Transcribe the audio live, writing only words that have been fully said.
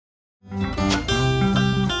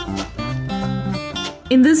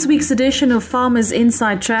In this week's edition of Farmers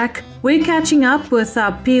Inside Track, we're catching up with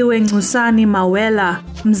Aphiwe Nxusani Mawela,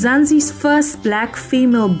 Mzansi's first black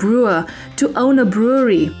female brewer to own a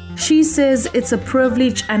brewery. She says it's a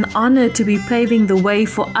privilege and honor to be paving the way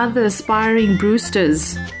for other aspiring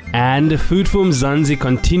brewsters. And Food for Mzansi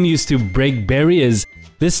continues to break barriers,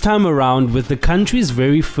 this time around with the country's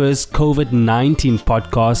very first COVID-19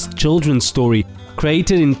 podcast, Children's Story,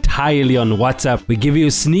 created entirely on WhatsApp. We give you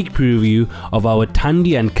a sneak preview of our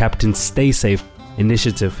Thandi and Captain Stay Safe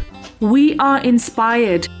initiative. We are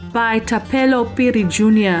inspired by Thapelo Piri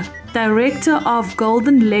Jr., Director of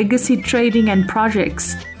Golden Legacy Trading and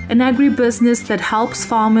Projects, an agribusiness that helps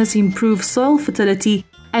farmers improve soil fertility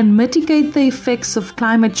and mitigate the effects of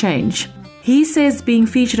climate change. He says being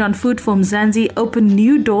featured on Food for Mzansi opened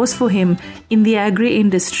new doors for him in the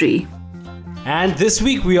agri-industry. And this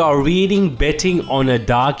week we are reading Betting on a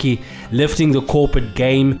Darkie, Lifting the Corporate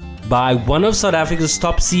Game by one of South Africa's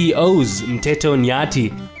top CEOs, Mteto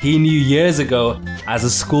Nyati. He knew years ago as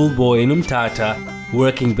a schoolboy in Umtata,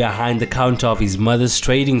 working behind the counter of his mother's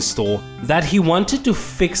trading store, that he wanted to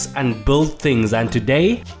fix and build things, and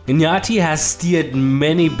today Nyati has steered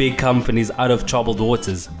many big companies out of troubled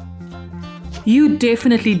waters. You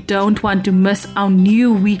definitely don't want to miss our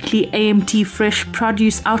new weekly AMT Fresh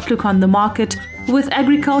Produce Outlook on the Market with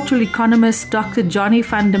agricultural economist Dr. Johnny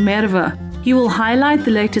van der Merwe. He will highlight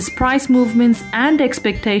the latest price movements and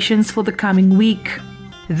expectations for the coming week.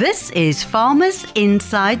 This is Farmers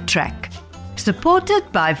Inside Track,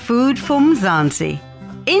 supported by Food for Mzansi.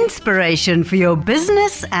 Inspiration for your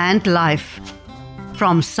business and life.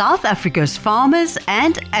 From South Africa's farmers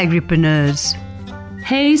and agripreneurs.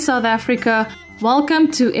 Hey South Africa,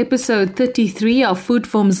 welcome to episode 33 of Food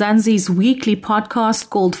for Mzansi's weekly podcast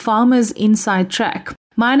called Farmers Inside Track.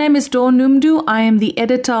 My name is Dawn Numdu. I am the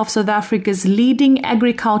editor of South Africa's leading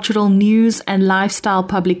agricultural news and lifestyle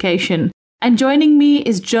publication. And joining me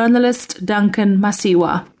is journalist Duncan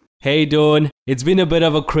Masiwa. Hey Dawn, it's been a bit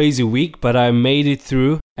of a crazy week, but I made it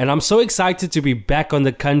through. And I'm so excited to be back on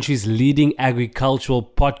the country's leading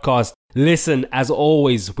agricultural podcast. Listen, as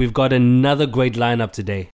always, we've got another great lineup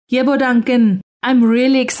today. Yebo Duncan, I'm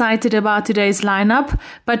really excited about today's lineup.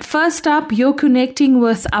 But first up, you're connecting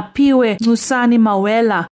with Aphiwe Nxusani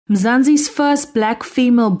Mawela, Mzansi's first black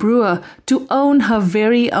female brewer to own her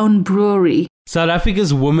very own brewery. South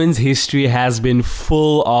Africa's women's history has been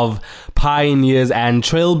full of pioneers and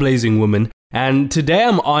trailblazing women. And today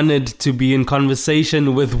I'm honored to be in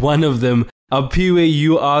conversation with one of them. Aphiwe,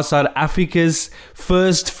 you are South Africa's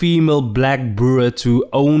first female black brewer to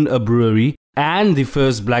own a brewery and the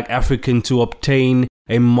first black African to obtain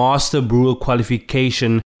a master brewer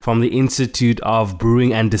qualification from the Institute of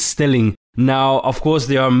Brewing and Distilling. Now, of course,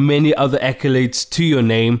 there are many other accolades to your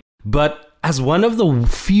name, but as one of the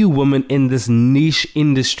few women in this niche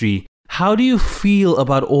industry, how do you feel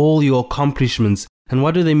about all your accomplishments and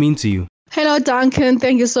what do they mean to you? Hello, Duncan.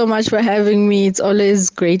 Thank you so much for having me. It's always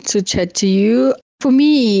great to chat to you. For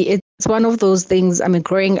me, it's one of those things. I mean,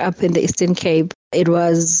 growing up in the Eastern Cape, it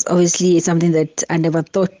was obviously something that I never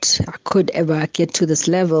thought I could ever get to this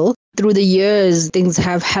level. Through the years, things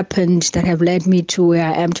have happened that have led me to where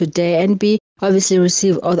I am today and obviously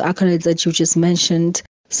receive all the accolades that you just mentioned.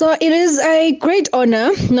 So it is a great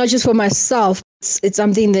honor, not just for myself. It's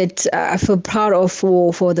something that I feel proud of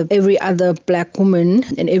for every other black woman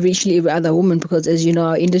and every other woman, because as you know,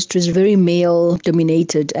 our industry is very male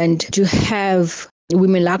dominated, and to have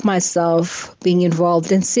women like myself being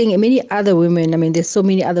involved and seeing many other women, I mean, there's so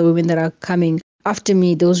many other women that are coming after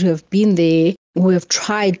me, those who have been there, who have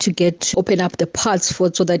tried to open up the paths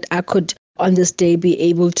so that I could on this day be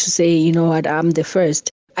able to say, you know what, I'm the first.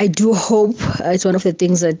 I do hope, it's one of the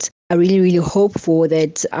things that I really, really hope for,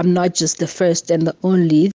 that I'm not just the first and the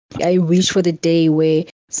only. I wish for the day where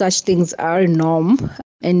such things are a norm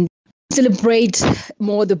and celebrate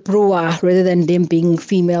more the brewer rather than them being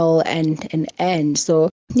female and. So,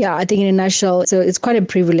 yeah, I think in a nutshell, so it's quite a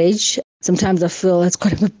privilege. Sometimes I feel it's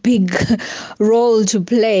quite a big role to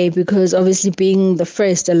play because obviously being the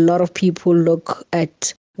first, a lot of people look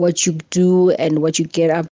at what you do and what you get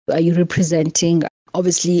up. Are you representing?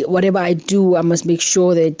 Obviously, whatever I do, I must make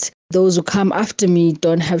sure that those who come after me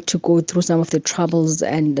don't have to go through some of the troubles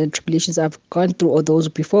and the tribulations I've gone through, or those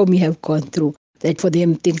before me have gone through, that for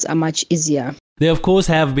them things are much easier. There, of course,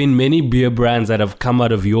 have been many beer brands that have come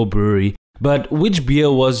out of your brewery, but which beer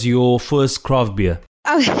was your first craft beer?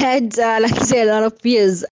 I've had, like you say, a lot of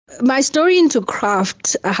beers. My story into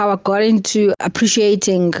craft, how I got into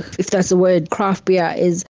appreciating, if that's the word, craft beer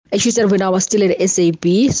is actually started when I was still at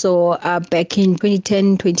SAB. So back in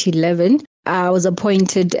 2010, 2011, I was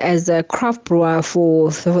appointed as a craft brewer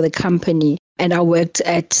for the company. And I worked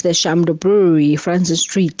at the Shamdo Brewery, Francis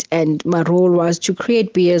Street, and my role was to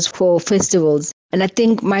create beers for festivals. And I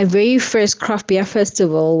think my very first craft beer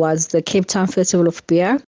festival was the Cape Town Festival of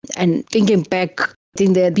Beer. And thinking back, I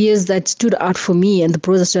think the beers that stood out for me and the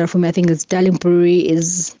brews that stood out for me, I think it's Darling Brewery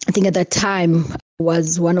I think at that time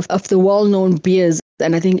was one of the well-known beers.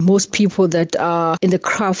 And I think most people that are in the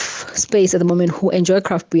craft space at the moment who enjoy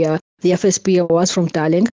craft beer, their first beer was from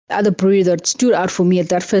Darling. The other brewery that stood out for me at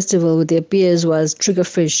that festival with their beers was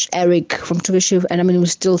Triggerfish, Eric from Triggerfish. And I mean, it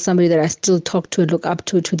was still somebody that I still talk to and look up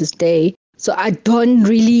to this day. So I don't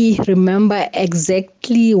really remember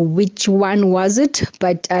exactly which one was it,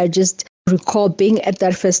 but I just recall being at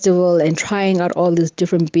that festival and trying out all these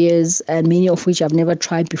different beers, and many of which I've never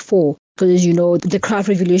tried before. Because as you know, the craft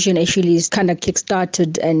revolution actually is kind of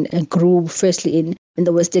kick-started and grew firstly in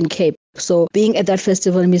the Western Cape. So being at that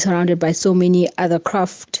festival and being surrounded by so many other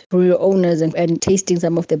craft brewery owners and tasting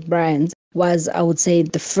some of the brands was, I would say,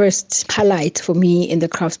 the first highlight for me in the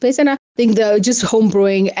craft space. And I think just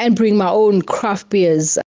homebrewing and brewing my own craft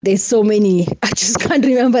beers, there's so many. I just can't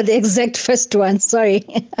remember the exact first one. Sorry.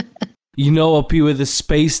 You know, Opiwe, the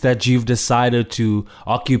space that you've decided to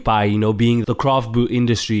occupy, being the craft brew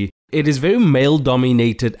industry, it is very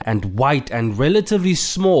male-dominated and white and relatively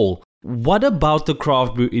small. What about the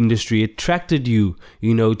craft brew industry attracted you,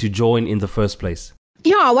 to join in the first place?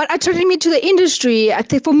 Yeah, what attracted me to the industry, I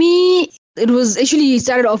think for me, it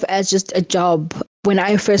started off as just a job. When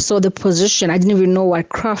I first saw the position, I didn't even know what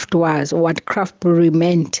craft was or what craft brewery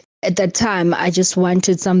meant. At that time, I just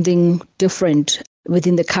wanted something different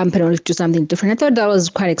within the company, or do something different. I thought that was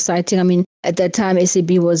quite exciting. I mean, at that time,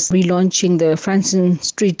 SAB was relaunching the Francis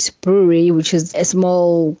Street Brewery, which is a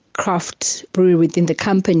small craft brewery within the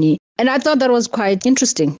company. And I thought that was quite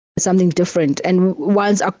interesting, something different. And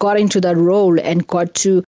once I got into that role and got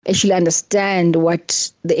to actually understand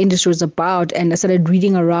what the industry was about, and I started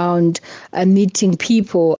reading around and meeting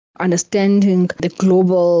people, understanding the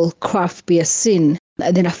global craft beer scene,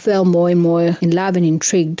 and then I fell more and more in love and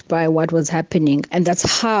intrigued by what was happening. And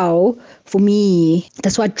that's how, for me,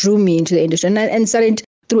 that's what drew me into the industry. And started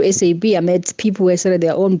through SAB. I met people who started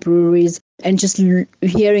their own breweries, and just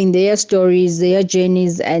hearing their stories, their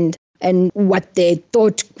journeys, and what they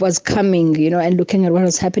thought was coming, and looking at what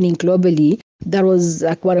was happening globally. That was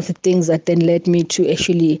like one of the things that then led me to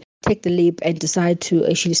actually take the leap and decide to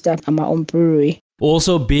actually start my own brewery.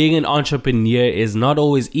 Also, being an entrepreneur is not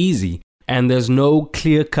always easy, and there's no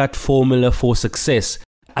clear-cut formula for success.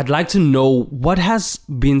 I'd like to know, what has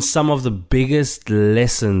been some of the biggest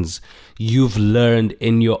lessons you've learned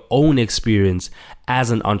in your own experience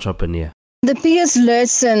as an entrepreneur? The biggest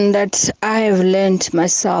lesson that I have learned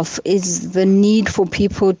myself is the need for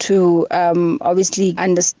people to obviously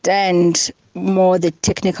understand more the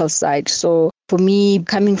technical side. So for me,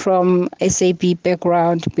 coming from SAB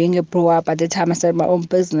background, being a brewer, by the time I started my own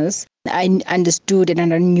business, I understood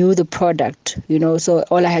and I knew the product, so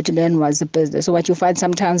all I had to learn was the business. So what you find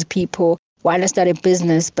sometimes people want to start a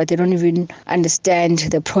business, but they don't even understand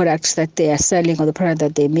the products that they are selling or the product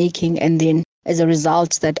that they're making. And then as a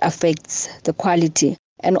result, that affects the quality.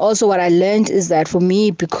 And also what I learned is that for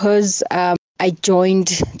me, because I joined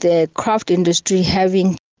the craft industry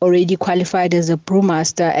having already qualified as a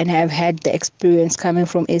brewmaster and have had the experience coming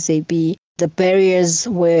from SAB, the barriers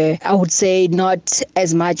were, I would say, not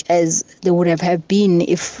as much as they would have been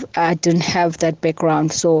if I didn't have that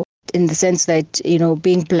background. So in the sense that,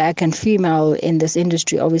 being black and female in this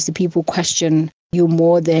industry, obviously people question you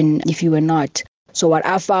more than if you were not. So what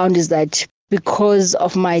I found is that because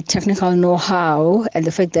of my technical know-how and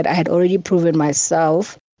the fact that I had already proven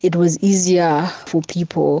myself, it was easier for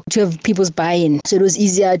people to have people's buy-in. So it was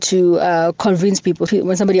easier to convince people.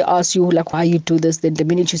 When somebody asks you, like, why you do this, then the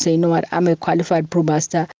minute you say, you know what, I'm a qualified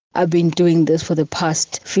brewmaster, I've been doing this for the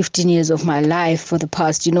past 15 years of my life, for the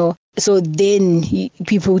past, So then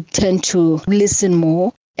people tend to listen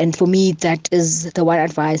more. And for me, that is the one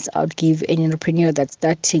advice I would give any entrepreneur that's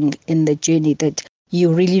starting in the journey, that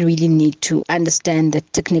you really, really need to understand the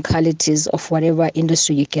technicalities of whatever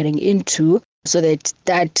industry you're getting into, so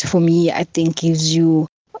that for me, I think gives you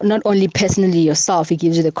not only personally yourself, it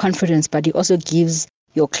gives you the confidence, but it also gives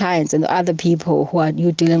your clients and the other people who are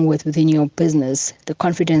you dealing with within your business the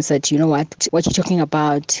confidence that, what you're talking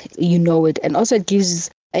about, it. And also it gives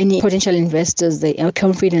any potential investors the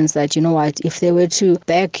confidence that, if they were to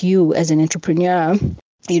back you as an entrepreneur,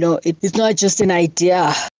 it's not just an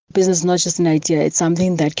idea. Business is not just an idea. It's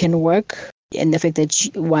something that can work, and the fact that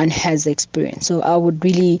one has experience. So I would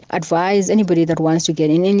really advise anybody that wants to get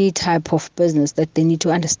in any type of business that they need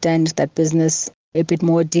to understand that business a bit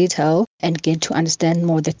more detail and get to understand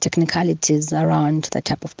more the technicalities around that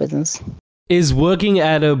type of business. Is working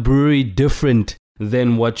at a brewery different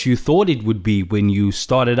than what you thought it would be when you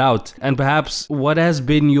started out? And perhaps what has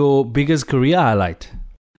been your biggest career highlight?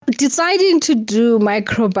 Deciding to do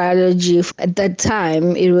microbiology at that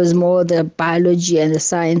time, it was more the biology and the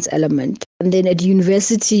science element. And then at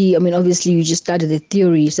university, obviously you just started the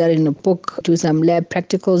theory, you started in a book, do some lab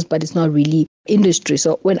practicals, but it's not really industry.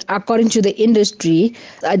 So when I got into the industry,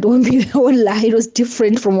 I won't lie, it was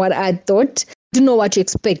different from what I thought. Didn't know what to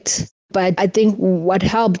expect. But I think what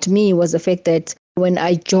helped me was the fact that when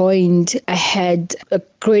I joined, I had a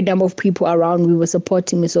great number of people around me who were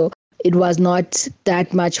supporting me. So it was not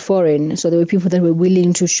that much foreign. So there were people that were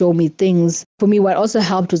willing to show me things. For me, what also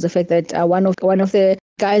helped was the fact that one of the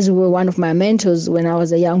guys who were one of my mentors when I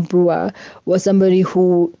was a young brewer was somebody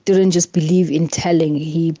who didn't just believe in telling.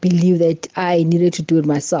 He believed that I needed to do it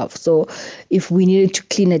myself. So if we needed to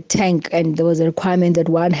clean a tank and there was a requirement that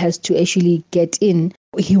one has to actually get in,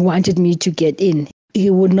 he wanted me to get in. He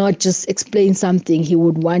would not just explain something. He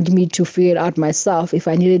would want me to figure it out myself. If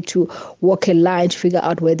I needed to walk a line to figure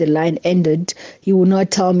out where the line ended, he would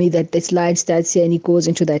not tell me that this line starts here and it goes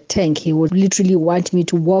into that tank. He would literally want me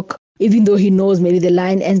to walk, even though he knows maybe the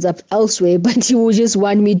line ends up elsewhere, but he would just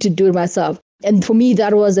want me to do it myself. And for me,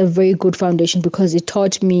 that was a very good foundation because it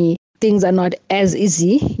taught me things are not as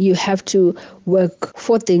easy. You have to work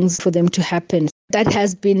for things for them to happen. That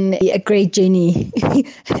has been a great journey.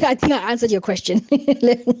 I think I answered your question.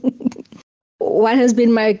 What has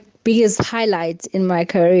been my biggest highlight in my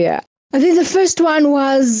career? I think the first one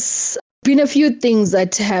was been a few things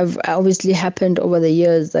that have obviously happened over the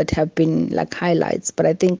years that have been like highlights. But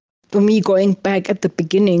I think for me, going back at the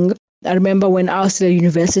beginning, I remember when I was still at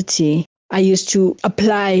university, I used to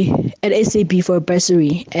apply at SAB for a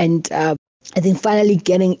bursary. And I think finally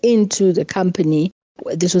getting into the company,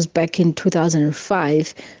 this was back in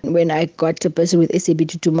 2005 when I got a bursary with SAB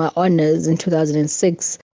to do my honors in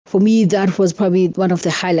 2006. For me, that was probably one of the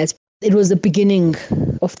highlights. It was the beginning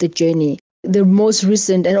of the journey. The most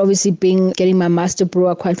recent, and obviously getting my master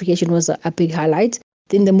brewer qualification was a big highlight.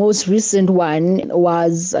 Then the most recent one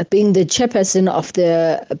was being the chairperson of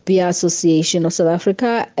the Beer Association of South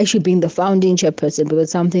Africa, actually being the founding chairperson, because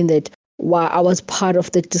it's something that while I was part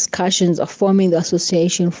of the discussions of forming the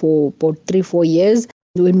association for about 3-4 years.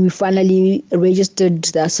 When we finally registered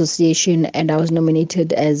the association and I was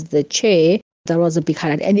nominated as the chair, that was a big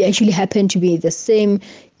highlight. And it actually happened to be the same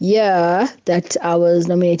year that I was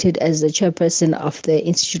nominated as the chairperson of the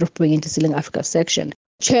Institute of Brewing and Distilling Africa section.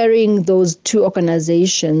 Chairing those two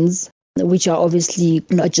organizations, which are obviously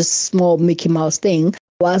not just small Mickey Mouse thing,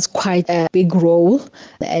 was quite a big role,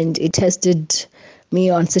 and it tested me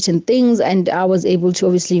on certain things, and I was able to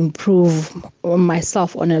obviously improve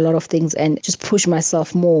myself on a lot of things and just push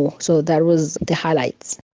myself more. So that was the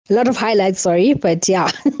highlights. A lot of highlights, sorry, but yeah.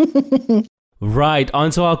 Right,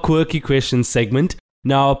 onto our quirky questions segment.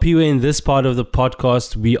 Now, Piwe, in this part of the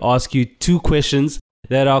podcast, we ask you 2 questions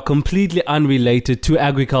that are completely unrelated to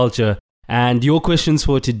agriculture. And your questions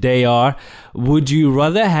for today are, would you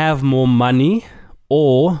rather have more money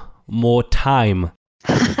or more time?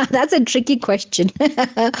 That's a tricky question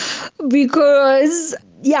because,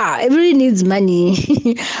 everybody needs money.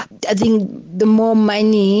 I think the more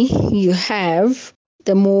money you have,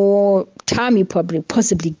 the more time you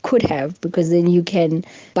possibly could have, because then you can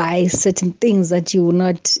buy certain things that you will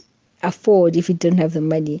not afford if you don't have the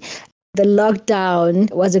money. The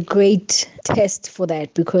lockdown was a great test for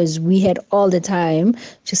that because we had all the time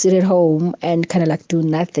to sit at home and kind of like do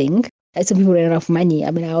nothing. And some people ran out of money.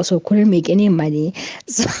 I also couldn't make any money.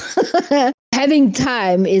 So having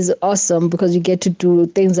time is awesome because you get to do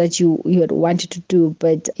things that you had wanted to do.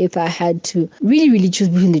 But if I had to really, really choose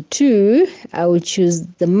between the two, I would choose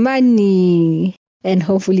the money and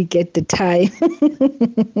hopefully get the time.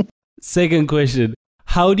 Second question.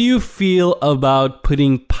 How do you feel about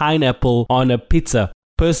putting pineapple on a pizza?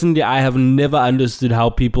 Personally, I have never understood how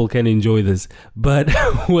people can enjoy this. But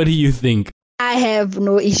what do you think? I have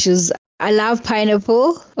no issues. I love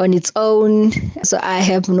pineapple on its own, so I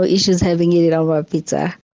have no issues having it on my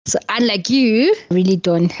pizza. So unlike you, I really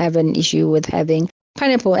don't have an issue with having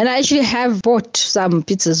pineapple. And I actually have bought some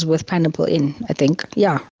pizzas with pineapple in, I think.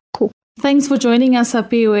 Yeah, cool. Thanks for joining us,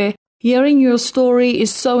 Apiwe. Hearing your story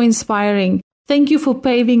is so inspiring. Thank you for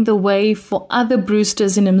paving the way for other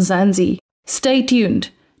brewsters in Mzansi. Stay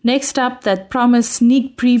tuned. Next up, that promised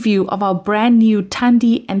sneak preview of our brand new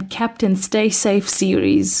Thandi and Captain Stay Safe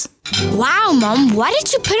series. Wow, Mom, what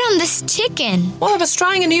did you put on this chicken? Well, I was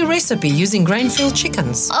trying a new recipe using grain-filled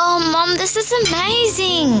chickens. Oh, Mom, this is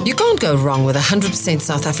amazing. You can't go wrong with 100%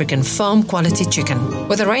 South African farm quality chicken.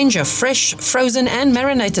 With a range of fresh, frozen and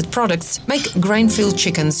marinated products, make grain-filled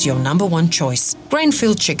chickens your number one choice.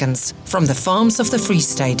 Grain-filled chickens from the farms of the Free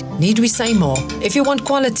State. Need we say more? If you want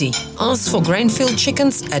quality, ask for grain-filled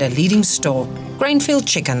chickens at a leading store. Grain-filled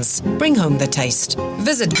chickens. Bring home the taste.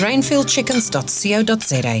 Visit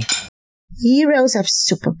grainfilledchickens.co.za. Heroes have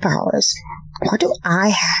superpowers. What do I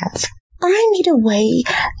have? I need a way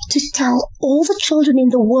to tell all the children in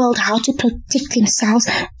the world how to protect themselves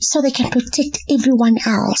so they can protect everyone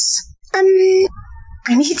else. I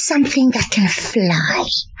need something that can fly.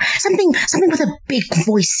 Something with a big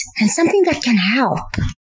voice and something that can help.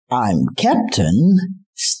 I'm Captain.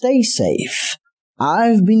 Stay safe.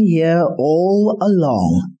 I've been here all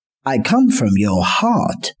along. I come from your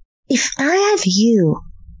heart. If I have you,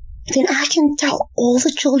 then I can tell all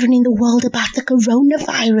the children in the world about the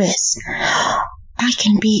coronavirus. I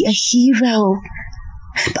can be a hero.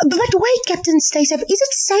 But wait, Captain Stay Safe. Is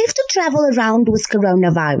it safe to travel around with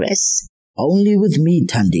coronavirus? Only with me,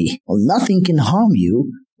 Thandi. Nothing can harm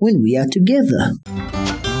you when we are together.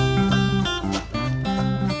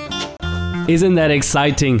 Isn't that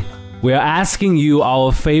exciting? We are asking you,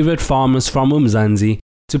 our favorite farmers from Umzansi,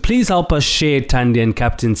 to please help us share Thandi and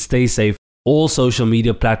Captain Stay Safe, all social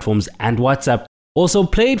media platforms and WhatsApp. Also,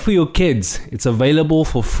 play it for your kids. It's available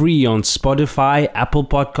for free on Spotify, Apple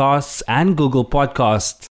Podcasts and Google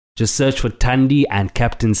Podcasts. Just search for Thandi and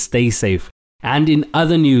Captain Stay Safe. And in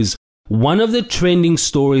other news, one of the trending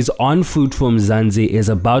stories on Food for Umzansi is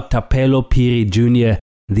about Thapelo Phiri Jr.,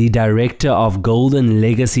 the director of Golden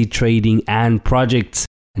Legacy Trading and Projects,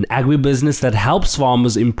 an agribusiness that helps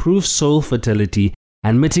farmers improve soil fertility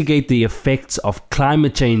and mitigate the effects of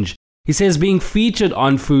climate change. He says being featured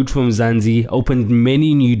on Food for Umzansi opened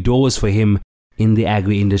many new doors for him in the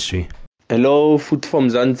agri-industry. Hello, Food for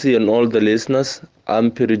Umzansi and all the listeners.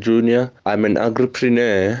 I'm Phiri Jr. I'm an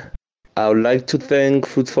agripreneur. I would like to thank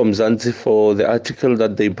Food for Umzansi for the article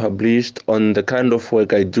that they published on the kind of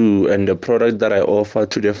work I do and the product that I offer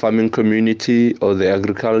to the farming community or the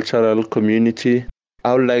agricultural community.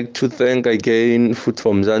 I would like to thank again Food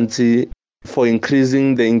for Umzansi for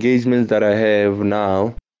increasing the engagement that I have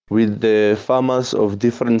now with the farmers of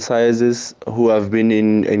different sizes who have been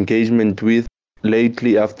in engagement with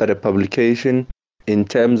lately after the publication in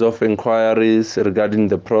terms of inquiries regarding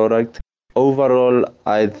the product. Overall,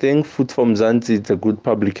 I think Food for Umzansi is a good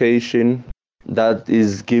publication that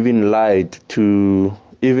is giving light to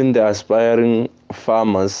even the aspiring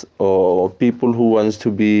farmers or people who wants to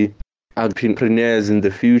be entrepreneurs in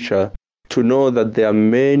the future, to know that there are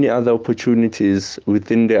many other opportunities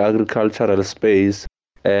within the agricultural space.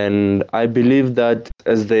 And I believe that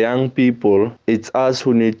as the young people, it's us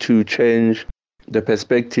who need to change the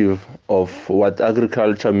perspective of what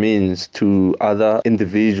agriculture means to other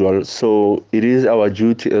individuals. So it is our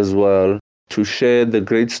duty as well to share the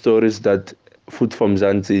great stories that Food for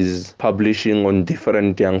Umzansi is publishing on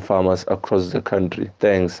different young farmers across the country.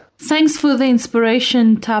 Thanks. Thanks for the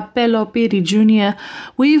inspiration, Thapelo Phiri Jr.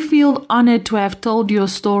 We feel honored to have told your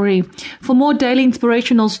story. For more daily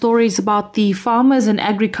inspirational stories about the farmers and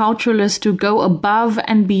agriculturalists who go above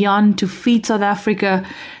and beyond to feed South Africa,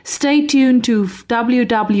 stay tuned to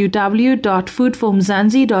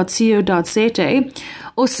www.foodforumzansi.co.za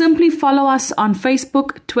or simply follow us on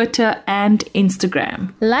Facebook, Twitter and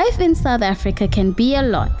Instagram. Life in South Africa can be a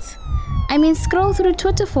lot. Scroll through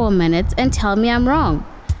Twitter for a minute and tell me I'm wrong.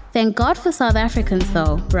 Thank God for South Africans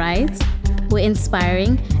though, right? We're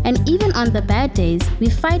inspiring, and even on the bad days, we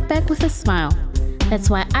fight back with a smile. That's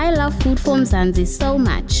why I love Food for Umzansi so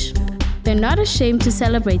much. They're not ashamed to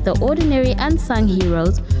celebrate the ordinary unsung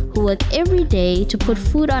heroes who work every day to put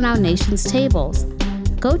food on our nation's tables.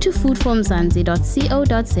 Go to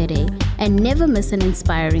foodforumzansi.co.za and never miss an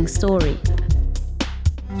inspiring story.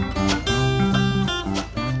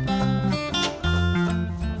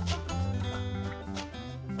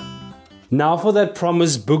 Now for that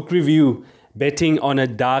promised book review, Betting on a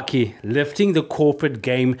Darkie, Lifting the Corporate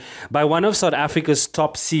Game, by one of South Africa's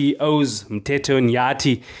top CEOs, Mteto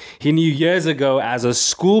Nyati. He knew years ago as a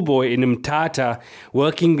schoolboy in Mthatha,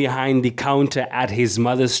 working behind the counter at his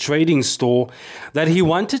mother's trading store, that he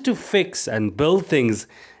wanted to fix and build things.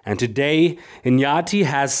 And today, Nyati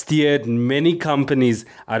has steered many companies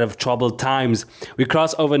out of troubled times. We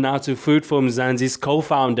cross over now to Food for Umzansi's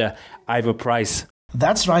co-founder, Ivor Price.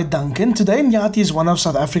 That's right, Duncan. Today, Nyati is one of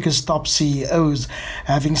South Africa's top CEOs,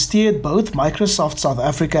 having steered both Microsoft South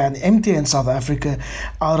Africa and MTN South Africa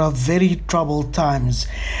out of very troubled times.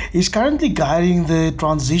 He's currently guiding the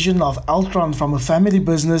transition of Altron from a family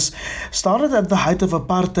business started at the height of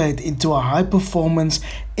apartheid into a high-performance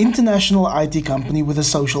international IT company with a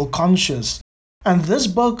social conscience. And this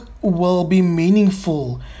book will be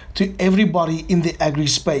meaningful to everybody in the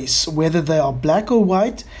agri-space, whether they are black or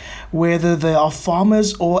white, whether they are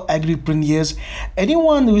farmers or agripreneurs.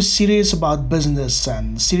 Anyone who's serious about business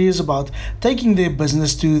and serious about taking their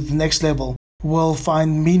business to the next level will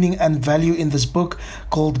find meaning and value in this book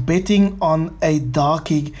called Betting on a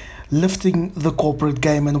Darkie, Lifting the Corporate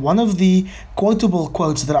Game. And one of the quotable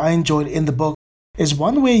quotes that I enjoyed in the book is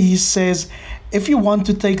one where he says, if you want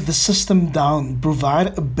to take the system down,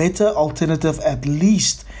 provide a better alternative at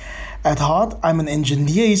least. At heart, I'm an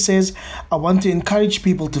engineer, he says. I want to encourage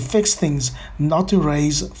people to fix things, not to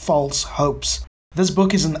raise false hopes. This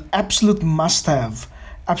book is an absolute must-have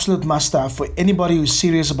for anybody who's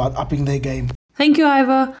serious about upping their game. Thank you,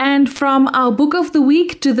 Ivor. And from our book of the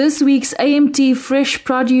week to this week's AMT Fresh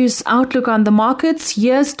Produce Outlook on the Markets,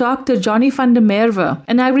 here's Dr. Johnny van der Merwe,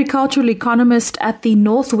 an agricultural economist at the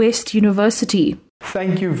Northwest University.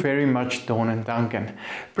 Thank you very much, Dawn and Duncan.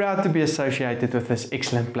 Proud to be associated with this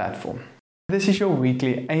excellent platform. This is your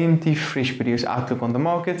weekly AMT Fresh Produce Outlook on the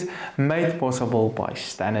Markets, made possible by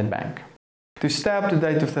Standard Bank. To stay up to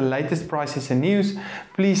date with the latest prices and news,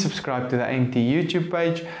 please subscribe to the AMT YouTube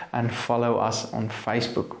page and follow us on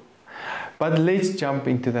Facebook. But let's jump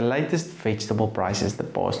into the latest vegetable prices the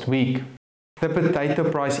past week. The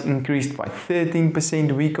potato price increased by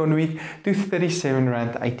 13% week on week to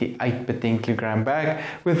R37.88 per 10 kilogram bag,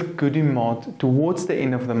 with good demand towards the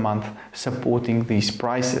end of the month supporting these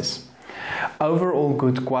prices. Overall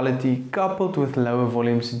good quality coupled with lower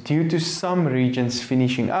volumes due to some regions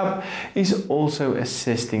finishing up is also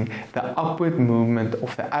assisting the upward movement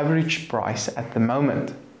of the average price at the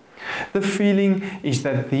moment. The feeling is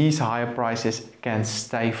that these higher prices can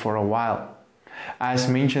stay for a while. As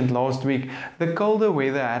mentioned last week, the colder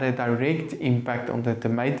weather had a direct impact on the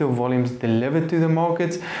tomato volumes delivered to the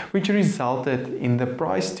markets, which resulted in the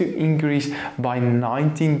price to increase by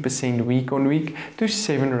 19% week on week to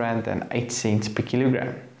R7.08 per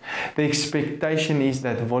kilogram. The expectation is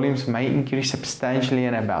that volumes may increase substantially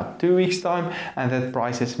in about 2 weeks' time and that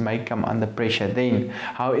prices may come under pressure then.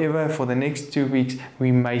 However, for the next 2 weeks,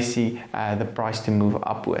 we may see the price to move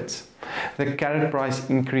upwards. The carrot price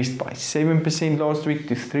increased by 7% last week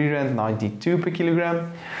to R3.92 per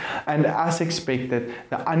kilogram, and as expected,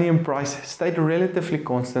 the onion price stayed relatively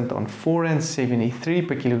constant on R4.73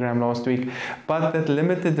 per kilogram last week, but that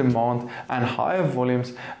limited demand and higher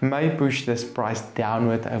volumes may push this price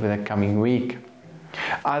downward over the coming week.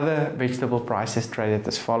 Other vegetable prices traded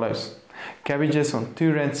as follows: cabbages on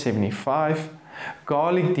R2.75,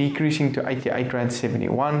 garlic decreasing to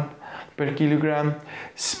R88.71 per kilogram,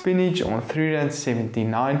 spinach on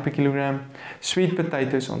R3.79 per kilogram, sweet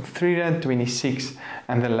potatoes on R3.26,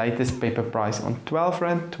 and the latest pepper price on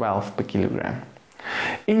R12.12 per kilogram.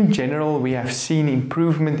 In general, we have seen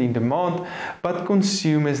improvement in demand, but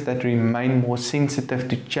consumers that remain more sensitive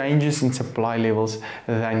to changes in supply levels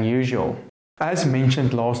than usual. As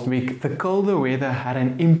mentioned last week, the colder weather had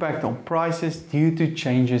an impact on prices due to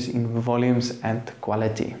changes in volumes and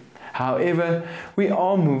quality. However, we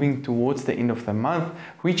are moving towards the end of the month,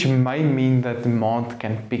 which may mean that demand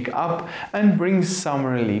can pick up and bring some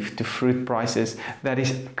relief to fruit prices that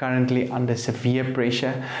is currently under severe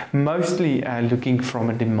pressure, mostly looking from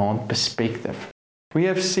a demand perspective. We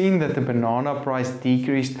have seen that the banana price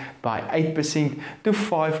decreased by 8% to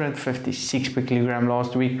R5.56 per kilogram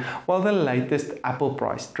last week, while the latest apple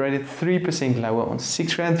price traded 3% lower on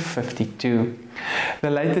R6.52. The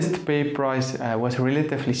latest pear price was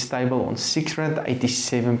relatively stable on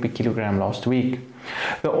R6.87 per kilogram last week.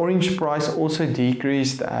 The orange price also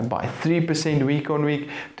decreased by 3% week on week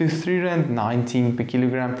to R3.19 per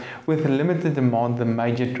kilogram, with limited demand the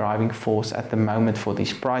major driving force at the moment for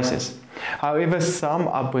these prices. However, some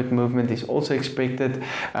upward movement is also expected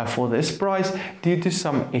for this price due to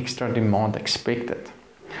some extra demand expected.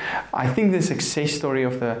 I think the success story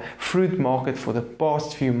of the fruit market for the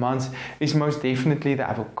past few months is most definitely the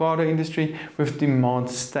avocado industry, with demand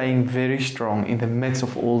staying very strong in the midst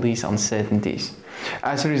of all these uncertainties.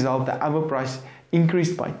 As a result, the avocado price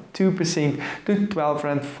increased by 2% to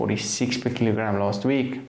R12.46 per kilogram last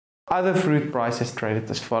week. Other fruit prices traded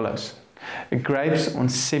as follows: grapes on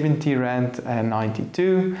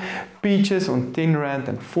R70.92, peaches on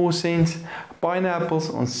R10.04,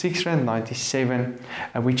 pineapples on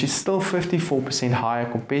R6.97, which is still 54% higher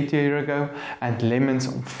compared to a year ago, and lemons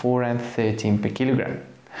on R4.13 per kilogram.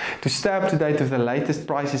 To stay up to date with the latest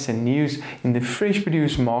prices and news in the fresh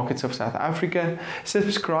produce markets of South Africa,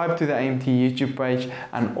 subscribe to the AMT YouTube page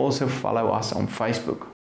and also follow us on Facebook.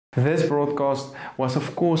 This broadcast was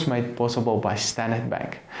of course made possible by Standard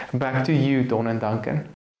Bank. Back to you, Don and Duncan.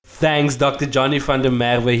 Thanks, Dr. Johnny van der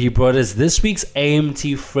Merwe. He brought us this week's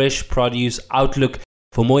AMT Fresh Produce Outlook.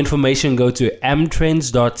 For more information, go to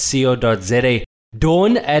amtrends.co.za.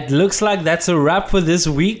 Dawn, it looks like that's a wrap for this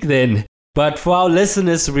week then. But for our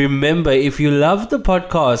listeners, remember, if you love the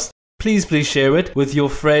podcast, please share it with your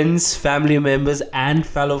friends, family members, and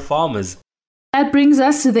fellow farmers. That brings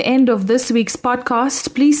us to the end of this week's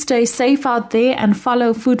podcast. Please stay safe out there and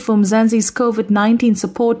follow Food for Mzansi's COVID-19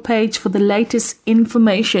 support page for the latest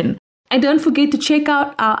information. And don't forget to check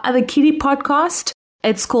out our other kiddie podcast.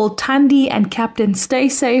 It's called Thandi and Captain Stay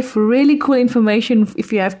Safe. Really cool information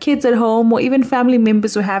if you have kids at home or even family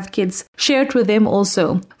members who have kids. Share it with them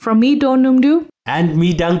also. From me, Dawn Numdu. And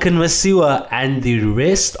me, Duncan Masiwa, and the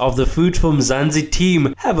rest of the Food for Mzansi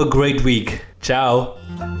team. Have a great week. Ciao.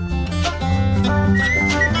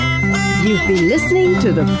 You've been listening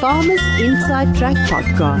to the Farmers Inside Track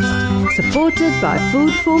podcast, supported by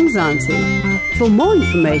Food for Mzansi. For more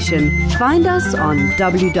information, find us on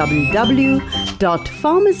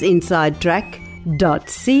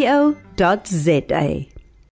www.farmersinsidetrack.co.za.